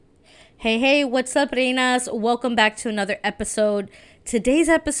Hey, what's up, Reinas? Welcome back to another episode. Today's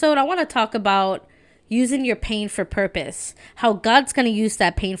episode, I want to talk about using your pain for purpose, how God's going to use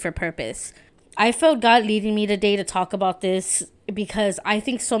that pain for purpose. I felt God leading me today to talk about this because I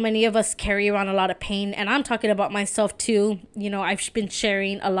think so many of us carry around a lot of pain, and I'm talking about myself too. I've been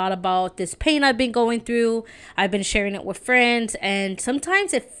sharing a lot about this pain I've been going through. I've been sharing it with friends, and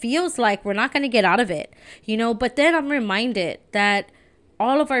sometimes it feels like we're not going to get out of it, but then I'm reminded that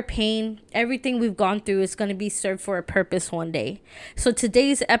all of our pain, everything we've gone through is going to be served for a purpose one day. So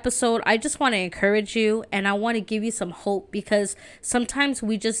today's episode, I just want to encourage you and I want to give you some hope because sometimes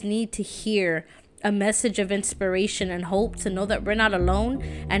we just need to hear a message of inspiration and hope to know that we're not alone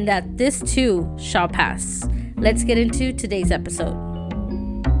and that this too shall pass. Let's get into today's episode.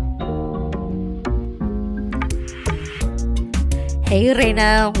 Hey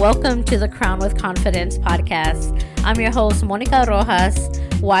Reina, welcome to the Crown with Confidence podcast. I'm your host, Monica Rojas,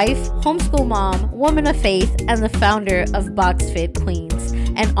 wife, homeschool mom, woman of faith, and the founder of Box Fit Queens,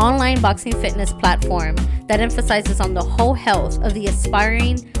 an online boxing fitness platform that emphasizes on the whole health of the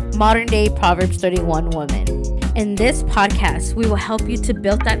aspiring modern-day Proverbs 31 woman. In this podcast, we will help you to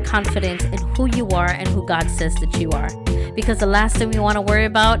build that confidence in who you are and who God says that you are. Because the last thing we want to worry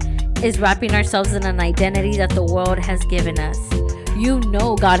about is wrapping ourselves in an identity that the world has given us. You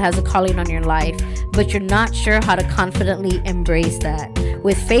know God has a calling on your life, but you're not sure how to confidently embrace that.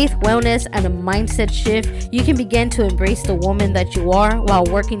 With faith, wellness, and a mindset shift, you can begin to embrace the woman that you are while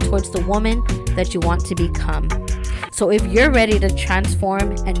working towards the woman that you want to become. So if you're ready to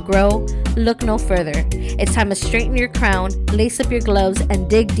transform and grow, look no further. It's time to straighten your crown, lace up your gloves, and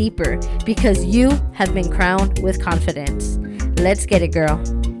dig deeper because you have been crowned with confidence. Let's get it, girl.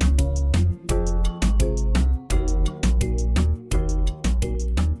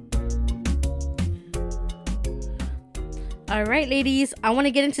 All right, ladies, I want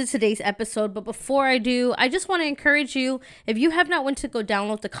to get into today's episode, but before I do, I just want to encourage you, if you have not went to go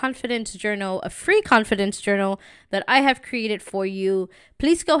download the Confidence Journal, a free confidence journal that I have created for you,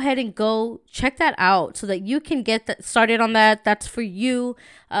 please go ahead and go check that out so that you can get that started on that. That's for you,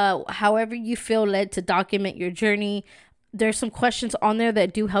 however you feel led to document your journey. There's some questions on there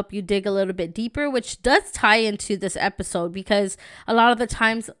that do help you dig a little bit deeper, which does tie into this episode because a lot of the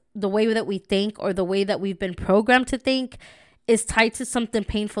times the way that we think or the way that we've been programmed to think is tied to something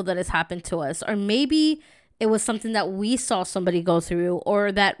painful that has happened to us, or maybe it was something that we saw somebody go through,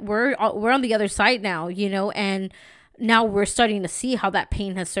 or that we're on the other side now, and now we're starting to see how that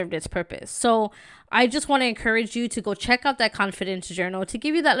pain has served its purpose. So I just want to encourage you to go check out that Confidence Journal to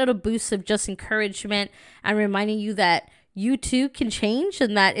give you that little boost of just encouragement and reminding you that you too can change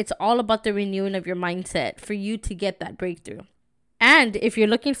and that it's all about the renewing of your mindset for you to get that breakthrough. And if you're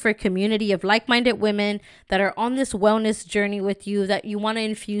looking for a community of like-minded women that are on this wellness journey with you, that you want to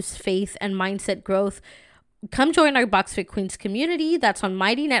infuse faith and mindset growth, come join our Box Fit Queens community. That's on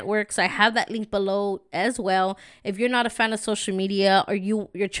Mighty Networks. I have that link below as well. If you're not a fan of social media or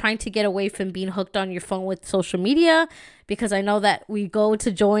you're trying to get away from being hooked on your phone with social media, because I know that we go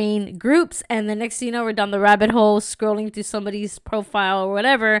to join groups and the next thing you know, we're down the rabbit hole scrolling through somebody's profile or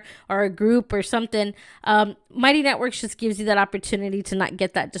whatever, or a group or something. Mighty Networks just gives you that opportunity to not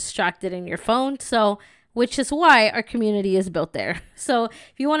get that distracted in your phone. So which is why our community is built there. So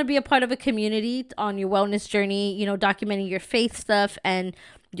if you want to be a part of a community on your wellness journey, documenting your faith stuff and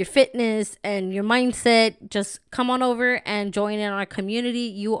your fitness and your mindset, just come on over and join in our community.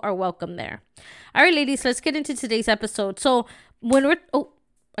 You are welcome there. All right, ladies, let's get into today's episode. So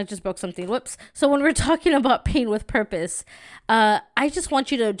I just broke something. Whoops. So when we're talking about pain with purpose, I just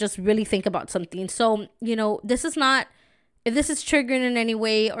want you to just really think about something. So, this is not, if this is triggering in any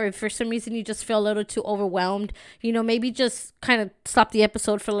way, or if for some reason you just feel a little too overwhelmed, maybe just kind of stop the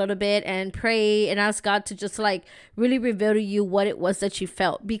episode for a little bit and pray and ask God to just really reveal to you what it was that you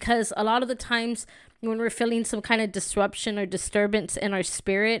felt. Because a lot of the times when we're feeling some kind of disruption or disturbance in our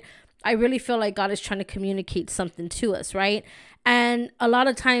spirit, I really feel like God is trying to communicate something to us, right? And a lot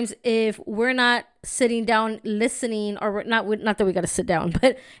of times if we're not sitting down listening, or we're not that we got to sit down,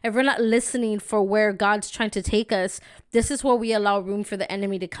 but if we're not listening for where God's trying to take us, this is where we allow room for the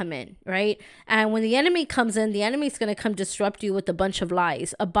enemy to come in, right? And when the enemy comes in, the enemy's going to come disrupt you with a bunch of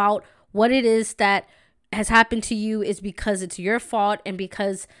lies about what it is that has happened to you is because it's your fault and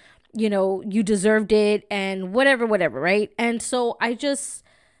because, you deserved it and whatever, right? And so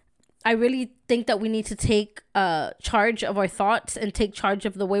I really think that we need to take charge of our thoughts and take charge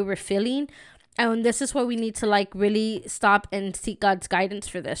of the way we're feeling. And this is where we need to really stop and seek God's guidance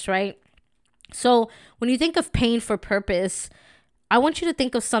for this, right? So when you think of pain for purpose, I want you to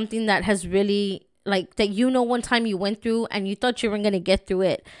think of something that has really like that, one time you went through and you thought you weren't going to get through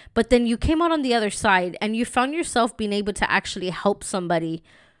it, but then you came out on the other side and you found yourself being able to actually help somebody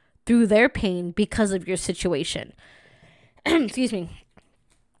through their pain because of your situation. Excuse me.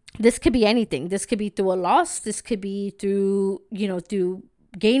 This could be anything. This could be through a loss. This could be through, through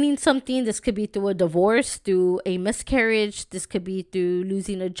gaining something. This could be through a divorce, through a miscarriage. This could be through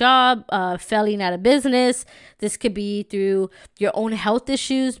losing a job, failing at a business. This could be through your own health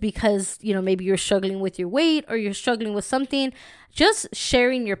issues because, maybe you're struggling with your weight or you're struggling with something. Just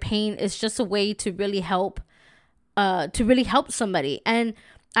sharing your pain is just a way to really help somebody. And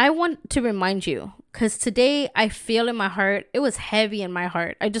I want to remind you, because today I feel in my heart, it was heavy in my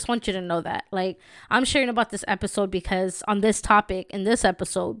heart. I just want you to know that. Like, I'm sharing about this episode because on this topic in this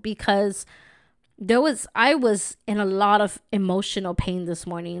episode, because I was in a lot of emotional pain this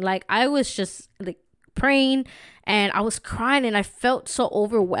morning. Like, I was just like praying and I was crying and I felt so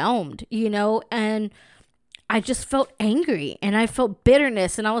overwhelmed, and I just felt angry and I felt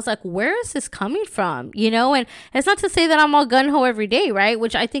bitterness, and I was like, where is this coming from? And it's not to say that I'm all gung-ho every day, right?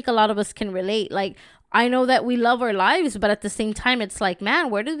 Which I think a lot of us can relate. Like, I know that we love our lives, but at the same time, it's like, man,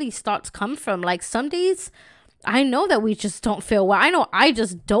 where do these thoughts come from? Like, some days I know that we just don't feel well. I know I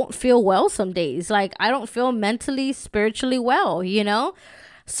just don't feel well some days. Like, I don't feel mentally, spiritually well,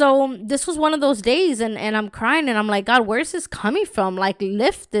 So this was one of those days, and I'm crying and I'm like, God, where's this coming from? Like,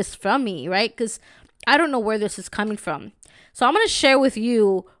 lift this from me, right? Because I don't know where this is coming from. So I'm going to share with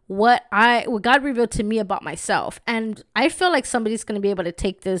you what God revealed to me about myself. And I feel like somebody's going to be able to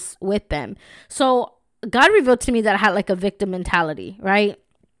take this with them. So God revealed to me that I had like a victim mentality, right?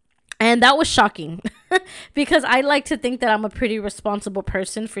 And that was shocking because I like to think that I'm a pretty responsible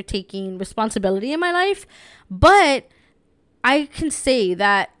person for taking responsibility in my life. But I can say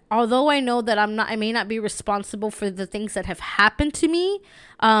that although I know that I may not be responsible for the things that have happened to me,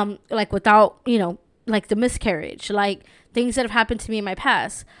 like without, like the miscarriage, like things that have happened to me in my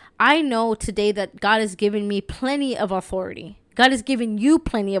past, I know today that God has given me plenty of authority. God has given you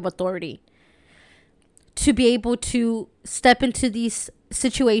plenty of authority to be able to step into these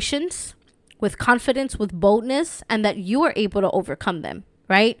situations with confidence, with boldness, and that you are able to overcome them,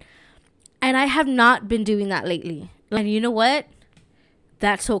 right? And I have not been doing that lately. And you know what?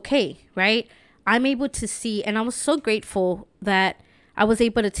 That's okay, right? I'm able to see, and I was so grateful that I was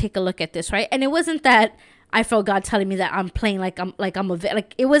able to take a look at this, right? And it wasn't that I felt God telling me that I'm playing like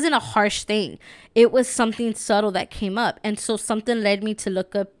it wasn't a harsh thing. It was something subtle that came up. And so something led me to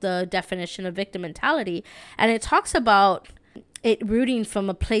look up the definition of victim mentality. And it talks about it rooting from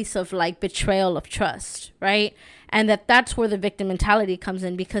a place of like betrayal of trust, right? And that's where the victim mentality comes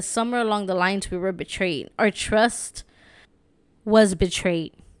in, because somewhere along the lines we were betrayed. Our trust was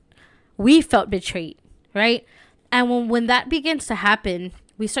betrayed. We felt betrayed, right? And when that begins to happen,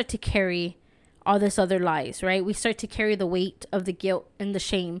 we start to carry all this other lies, right? We start to carry the weight of the guilt and the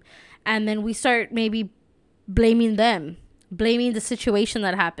shame. And then we start maybe blaming them, blaming the situation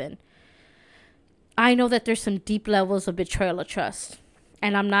that happened. I know that there's some deep levels of betrayal of trust.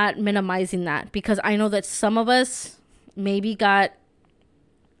 And I'm not minimizing that, because I know that some of us maybe got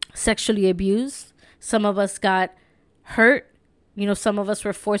sexually abused. Some of us got hurt. Some of us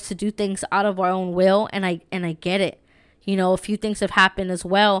were forced to do things out of our own will, and I get it. A few things have happened as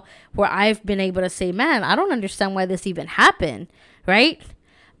well where I've been able to say, man, I don't understand why this even happened, right?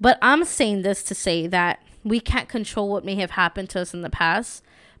 But I'm saying this to say that we can't control what may have happened to us in the past,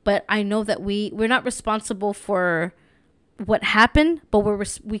 but I know that we're not responsible for what happened, but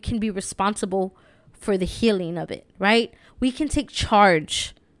we can be responsible for the healing of it, right? We can take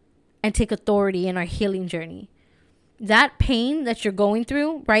charge and take authority in our healing journey. That pain that you're going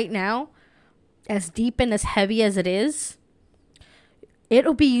through right now, as deep and as heavy as it is,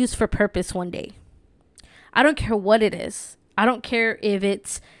 it'll be used for purpose one day. I don't care what it is. I don't care if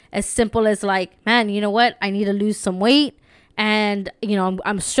it's as simple as like, man, you know what? I need to lose some weight and,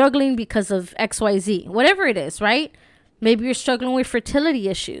 I'm struggling because of XYZ, whatever it is, right? Maybe you're struggling with fertility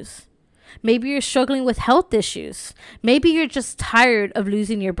issues. Maybe you're struggling with health issues. Maybe you're just tired of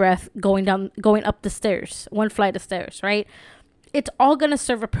losing your breath going up the stairs, one flight of stairs, right? It's all going to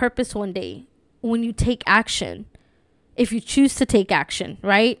serve a purpose one day when you take action. If you choose to take action,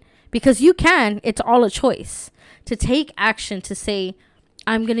 right? Because you can, it's all a choice to take action, to say,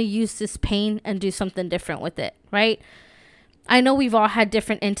 I'm going to use this pain and do something different with it, right? I know we've all had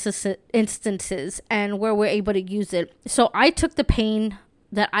different instances and where we're able to use it. So I took the pain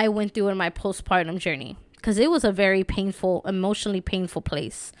that I went through in my postpartum journey, because it was a very painful, emotionally painful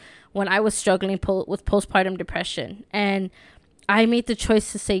place when I was struggling with postpartum depression. And I made the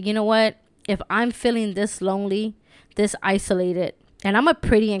choice to say, you know what? If I'm feeling this lonely, this isolated, and I'm a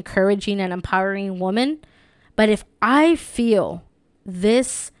pretty encouraging and empowering woman, but if I feel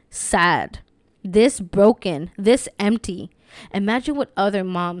this sad, this broken, this empty, imagine what other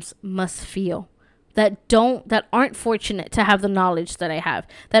moms must feel that aren't fortunate to have the knowledge that I have,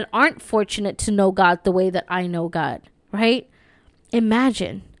 that aren't fortunate to know God the way that I know God, right?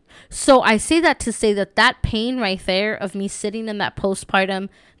 Imagine. So I say that to say that pain right there of me sitting in that postpartum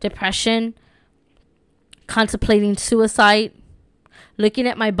depression, contemplating suicide, looking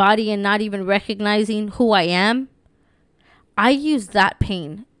at my body and not even recognizing who I am, I use that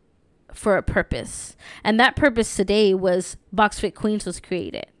pain for a purpose. And that purpose today was Box Fit Queens was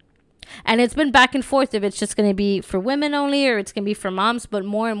created. And it's been back and forth if it's just going to be for women only or it's going to be for moms. But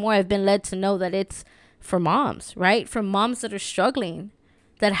more and more I've been led to know that it's for moms, right? For moms that are struggling,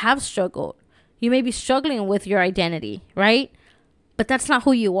 that have struggled. You may be struggling with your identity, right? But that's not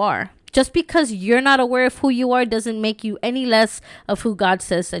who you are. Just because you're not aware of who you are doesn't make you any less of who God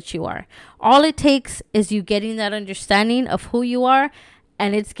says that you are. All it takes is you getting that understanding of who you are,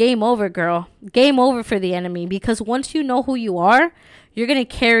 and it's game over, girl. Game over for the enemy, because once you know who you are, you're going to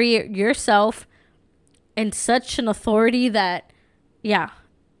carry yourself in such an authority that,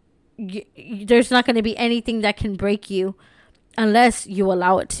 there's not going to be anything that can break you unless you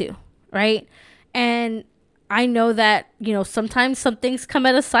allow it to, right? And I know that, sometimes some things come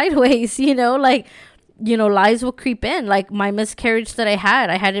at us sideways, lies will creep in. Like my miscarriage that I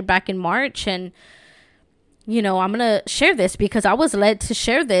had it back in March, and I'm going to share this because I was led to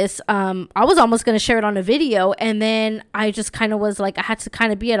share this. I was almost going to share it on a video, and then I just kind of was like, I had to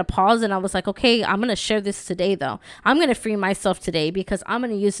kind of be at a pause, and I was like, okay, I'm going to share this today though. I'm going to free myself today because I'm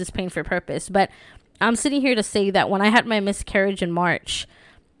going to use this pain for purpose. But I'm sitting here to say that when I had my miscarriage in March,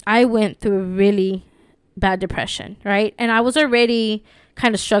 I went through a really bad depression, right? And I was already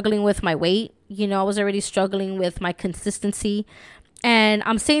kind of struggling with my weight. I was already struggling with my consistency. And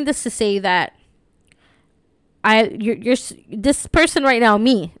I'm saying this to say that you're this person right now,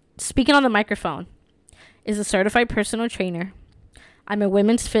 me speaking on the microphone, is a certified personal trainer. I'm a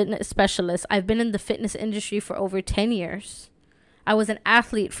women's fitness specialist. I've been in the fitness industry for over 10 years. I was an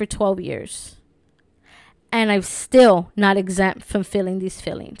athlete for 12 years. And I'm still not exempt from feeling these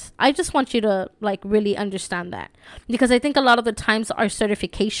feelings. I just want you to really understand that. Because I think a lot of the times our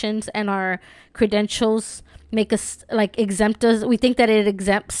certifications and our credentials make us exempt us. We think that it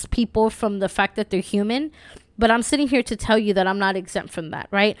exempts people from the fact that they're human. But I'm sitting here to tell you that I'm not exempt from that,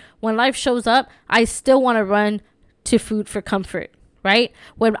 right? When life shows up, I still want to run to food for comfort, right?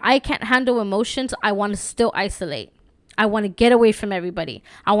 When I can't handle emotions, I want to still isolate. I want to get away from everybody.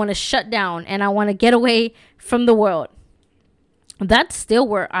 I want to shut down, and I want to get away from the world. That's still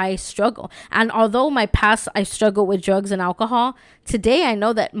where I struggle. And although my past, I struggled with drugs and alcohol, today I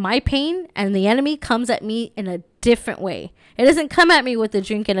know that my pain and the enemy comes at me in a different way. It doesn't come at me with a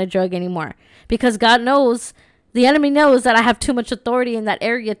drink and a drug anymore, because God knows, the enemy knows that I have too much authority in that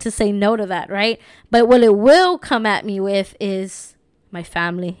area to say no to that, right? But what it will come at me with is my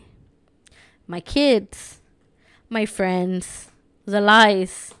family, my kids, my friends, the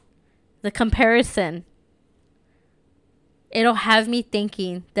lies, the comparison. It'll have me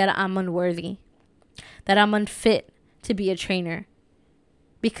thinking that I'm unworthy, that I'm unfit to be a trainer,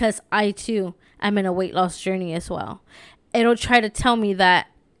 because I too am in a weight loss journey as well. It'll try to tell me that,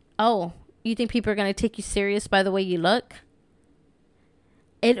 oh, you think people are going to take you serious by the way you look?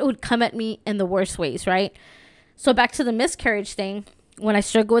 It would come at me in the worst ways, right? So back to the miscarriage thing. When I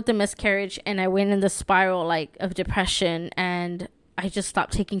struggled with the miscarriage and I went in the spiral of depression, and I just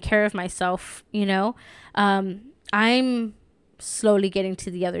stopped taking care of myself, I'm slowly getting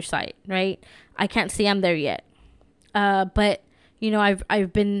to the other side, right? I can't say I'm there yet. But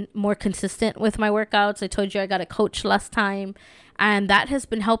I've been more consistent with my workouts. I told you I got a coach last time, and that has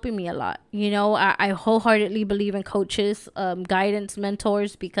been helping me a lot. I wholeheartedly believe in coaches, guidance,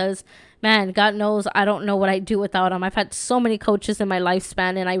 mentors, because man, God knows I don't know what I'd do without them. I've had so many coaches in my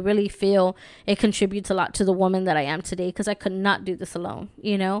lifespan, and I really feel it contributes a lot to the woman that I am today, because I could not do this alone,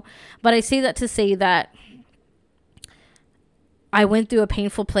 But I say that to say that I went through a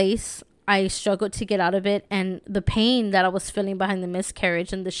painful place. I struggled to get out of it, and the pain that I was feeling behind the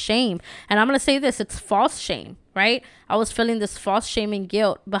miscarriage and the shame. And I'm going to say this, it's false shame, right? I was feeling this false shame and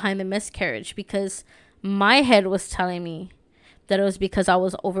guilt behind the miscarriage, because my head was telling me that it was because I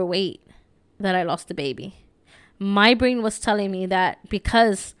was overweight that I lost the baby. My brain was telling me that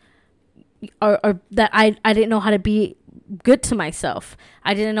because or that I didn't know how to be good to myself.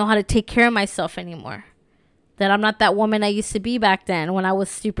 I didn't know how to take care of myself anymore. that I'm not that woman I used to be back then when I was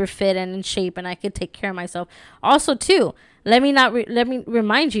super fit and in shape and I could take care of myself. Also, too, let me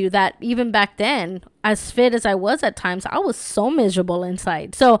remind you that even back then, as fit as I was at times, I was so miserable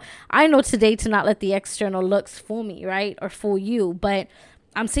inside. So I know today to not let the external looks fool me, right? Or fool you. But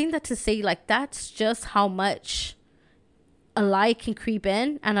I'm saying that to say, like, that's just how much a lie can creep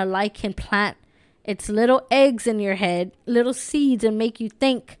in, and a lie can plant its little eggs in your head, little seeds, and make you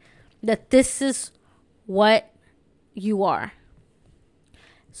think that this is what you are.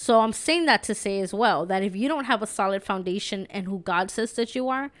 So I'm saying that to say as well that if you don't have a solid foundation in who God says that you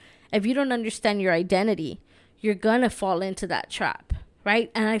are, if you don't understand your identity, you're going to fall into that trap, right?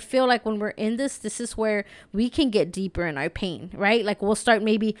 And I feel like when we're in this is where we can get deeper in our pain, right? Like we'll start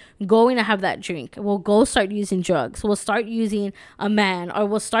maybe going to have that drink. We'll go start using drugs. We'll start using a man, or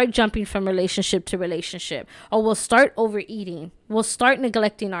we'll start jumping from relationship to relationship, or we'll start overeating. We'll start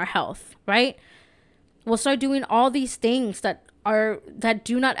neglecting our health, right? We'll start doing all these things that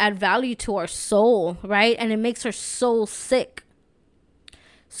do not add value to our soul, right? And it makes our soul sick.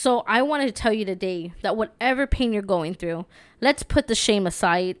 So I want to tell you today that whatever pain you're going through, let's put the shame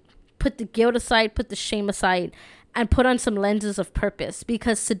aside, put the guilt aside, put the shame aside, and put on some lenses of purpose.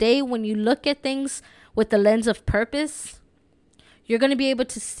 Because today, when you look at things with the lens of purpose, you're going to be able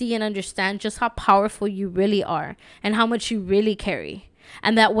to see and understand just how powerful you really are and how much you really carry.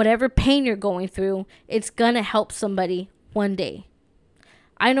 And that whatever pain you're going through, it's going to help somebody one day.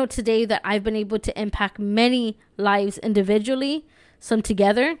 I know today that I've been able to impact many lives individually, some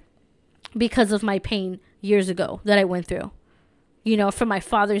together, because of my pain years ago that I went through. You know, from my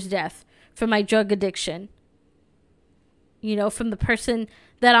father's death, from my drug addiction, you know, from the person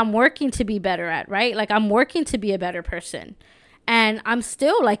that I'm working to be better at, right? Like I'm working to be a better person. And I'm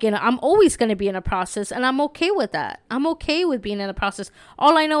still like, I'm always going to be in a process, and I'm okay with that. I'm okay with being in a process.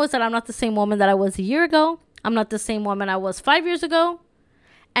 All I know is that I'm not the same woman that I was a year ago. I'm not the same woman I was 5 years ago.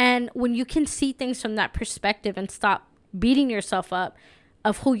 And when you can see things from that perspective and stop beating yourself up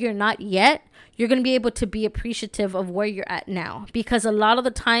of who you're not yet, you're going to be able to be appreciative of where you're at now. Because a lot of the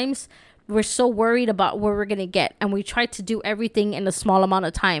times we're so worried about where we're going to get, and we try to do everything in a small amount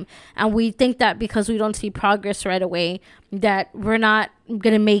of time. And we think that because we don't see progress right away, that we're not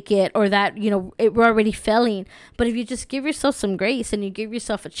going to make it, or that, you know, we're already failing. But if you just give yourself some grace and you give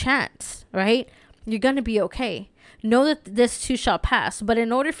yourself a chance, right, you're going to be okay. Know that this too shall pass. But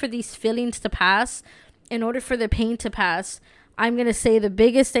in order for these feelings to pass, in order for the pain to pass, I'm going to say the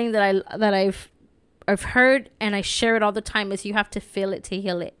biggest thing that I've heard, and I share it all the time, is you have to feel it to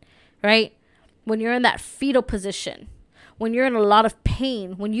heal it, right? When you're in that fetal position, when you're in a lot of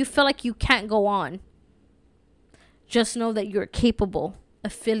pain, when you feel like you can't go on, just know that you're capable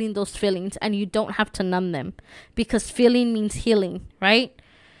of feeling those feelings, and you don't have to numb them, because feeling means healing, right?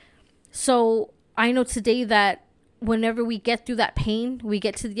 So I know today that whenever we get through that pain, we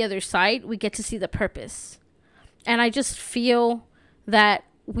get to the other side, we get to see the purpose. And I just feel that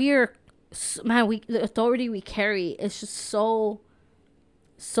the authority we carry is just so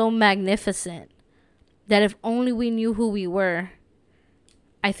magnificent, that if only we knew who we were,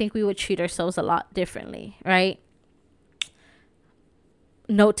 I think we would treat ourselves a lot differently, right?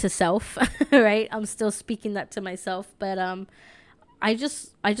 Note to self, right? I'm still speaking that to myself, but I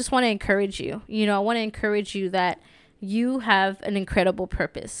just want to encourage you. You know, I want to encourage you that you have an incredible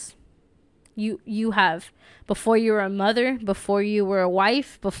purpose. You have, before you were a mother, before you were a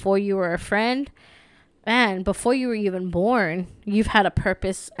wife, before you were a friend, and before you were even born, you've had a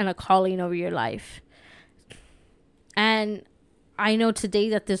purpose and a calling over your life. And I know today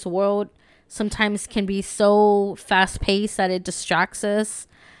that this world sometimes can be so fast-paced that it distracts us.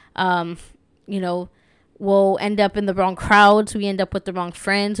 You know, we'll end up in the wrong crowds. We end up with the wrong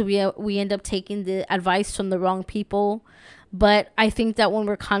friends. We end up taking the advice from the wrong people. But I think that when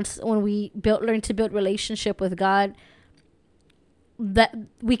we learn to build relationship with God, that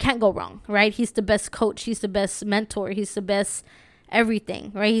we can't go wrong, right? He's the best coach. He's the best mentor. He's the best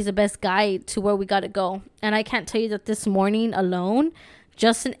everything, right? He's the best guide to where we got to go. And I can't tell you that this morning alone,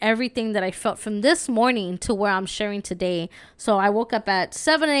 just in everything that I felt from this morning to where I'm sharing today. So I woke up at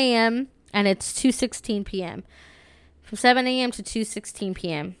 7 a.m. and it's 2:16 p.m. From 7 a.m. to 2:16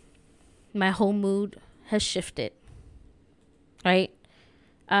 p.m., my whole mood has shifted, right?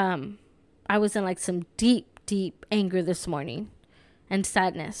 I was in like some deep, deep anger this morning and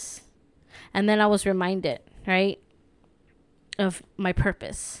sadness. And then I was reminded, right, of my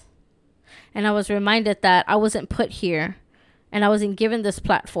purpose. And I was reminded that I wasn't put here, and I wasn't given this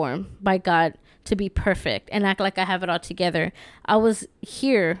platform by God to be perfect and act like I have it all together. I was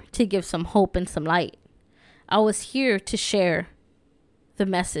here to give some hope and some light. I was here to share the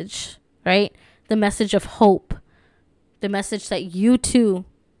message, right? The message of hope the message that you too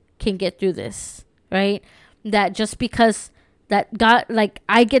can get through this, right? That just because that God, like,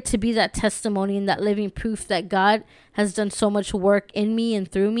 I get to be that testimony and that living proof that God has done so much work in me and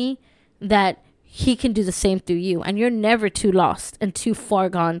through me, that he can do the same through you. And you're never too lost and too far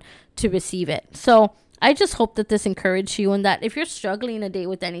gone to receive it. So I just hope that this encouraged you, and that if you're struggling today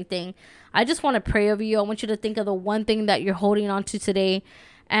with anything, I just want to pray over you. I want you to think of the one thing that you're holding on to today.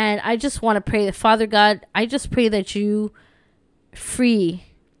 And I just want to pray that, Father God, I just pray that you free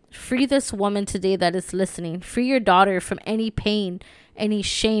this woman today that is listening. Free your daughter from any pain, any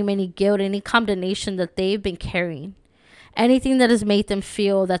shame, any guilt, any condemnation that they've been carrying. Anything that has made them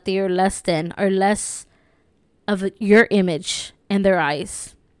feel that they are less than or less of your image in their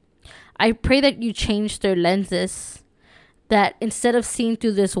eyes. I pray that you change their lenses, that instead of seeing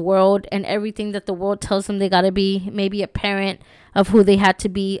through this world and everything that the world tells them they got to be, maybe a parent of who they had to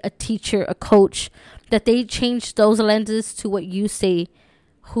be, a teacher, a coach, that they change those lenses to what you say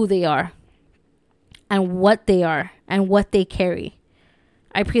who they are and what they are and what they carry.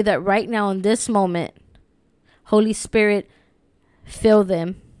 I pray that right now in this moment, Holy Spirit, fill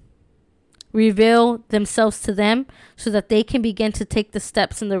them, reveal themselves to them so that they can begin to take the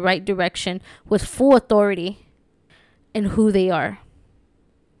steps in the right direction with full authority in who they are.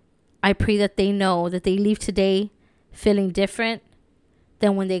 I pray that they know that they leave today feeling different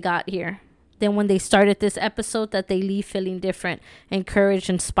than when they got here. Then when they started this episode, that they leave feeling different, encouraged,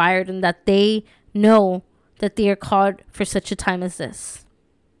 inspired, and that they know that they are called for such a time as this.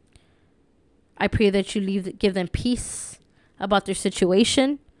 I pray that you give them peace about their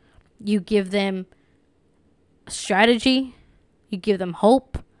situation. You give them strategy. You give them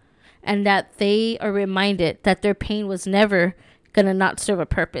hope. And that they are reminded that their pain was never going to not serve a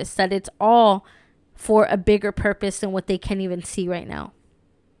purpose. That it's all for a bigger purpose than what they can't even see right now.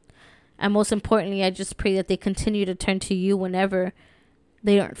 And most importantly, I just pray that they continue to turn to you whenever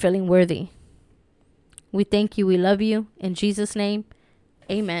they aren't feeling worthy. We thank you. We love you. In Jesus' name,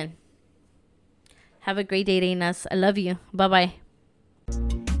 amen. Have a great day, Reinas. I love you. Bye-bye.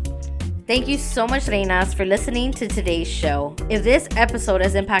 Thank you so much, Reinas, for listening to today's show. If this episode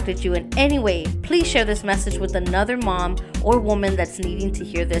has impacted you in any way, please share this message with another mom or woman that's needing to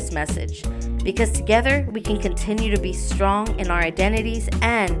hear this message. Because together, we can continue to be strong in our identities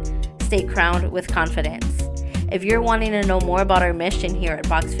and stay crowned with confidence. If you're wanting to know more about our mission here at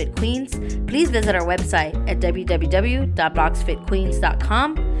BoxFit Queens, please visit our website at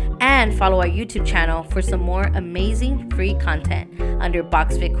www.boxfitqueens.com and follow our YouTube channel for some more amazing free content under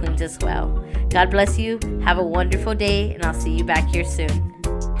BoxFit Queens as well. God bless you. Have a wonderful day, and I'll see you back here soon.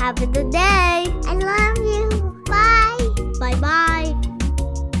 Have a good day. I love